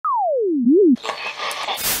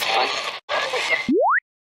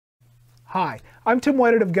Hi, I'm Tim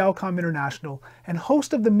Whitehead of Galcom International and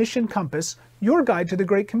host of the Mission Compass, your guide to the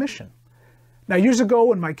Great Commission. Now, years ago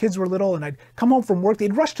when my kids were little and I'd come home from work,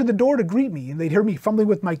 they'd rush to the door to greet me and they'd hear me fumbling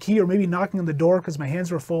with my key or maybe knocking on the door because my hands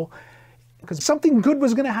were full. Because something good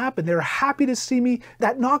was going to happen. They were happy to see me.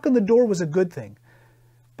 That knock on the door was a good thing.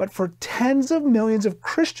 But for tens of millions of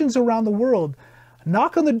Christians around the world, a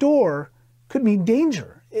knock on the door could mean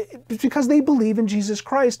danger. It's because they believe in Jesus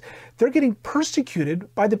Christ. They're getting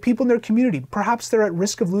persecuted by the people in their community. Perhaps they're at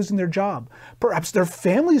risk of losing their job. Perhaps their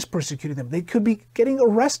family is persecuting them. They could be getting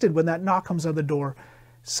arrested when that knock comes on the door.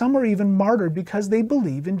 Some are even martyred because they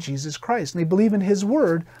believe in Jesus Christ. And they believe in His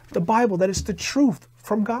Word, the Bible, that it's the truth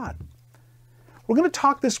from God. We're going to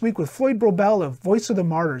talk this week with Floyd Brobbel of Voice of the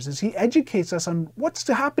Martyrs as he educates us on what's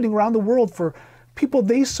happening around the world for people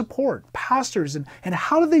they support, pastors, and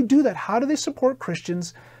how do they do that? How do they support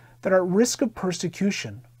Christians that are at risk of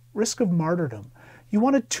persecution, risk of martyrdom? You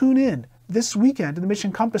want to tune in this weekend to the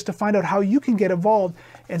Mission Compass to find out how you can get involved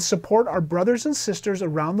and support our brothers and sisters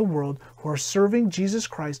around the world who are serving Jesus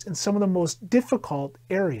Christ in some of the most difficult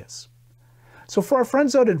areas. So for our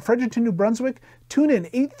friends out in Fredericton, New Brunswick, tune in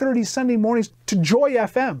 8:30 Sunday mornings to Joy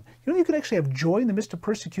FM. You know, you can actually have joy in the midst of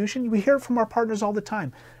persecution. We hear it from our partners all the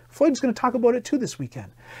time. Floyd's going to talk about it too this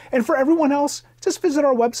weekend. And for everyone else, just visit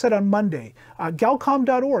our website on Monday,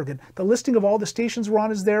 galcom.org, and the listing of all the stations we're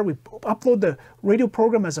on is there. We upload the radio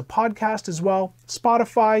program as a podcast as well,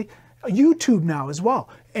 Spotify, YouTube now as well.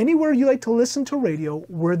 Anywhere you like to listen to radio,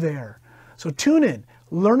 we're there. So tune in,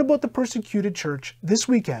 learn about the persecuted church this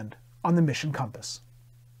weekend on the Mission Compass.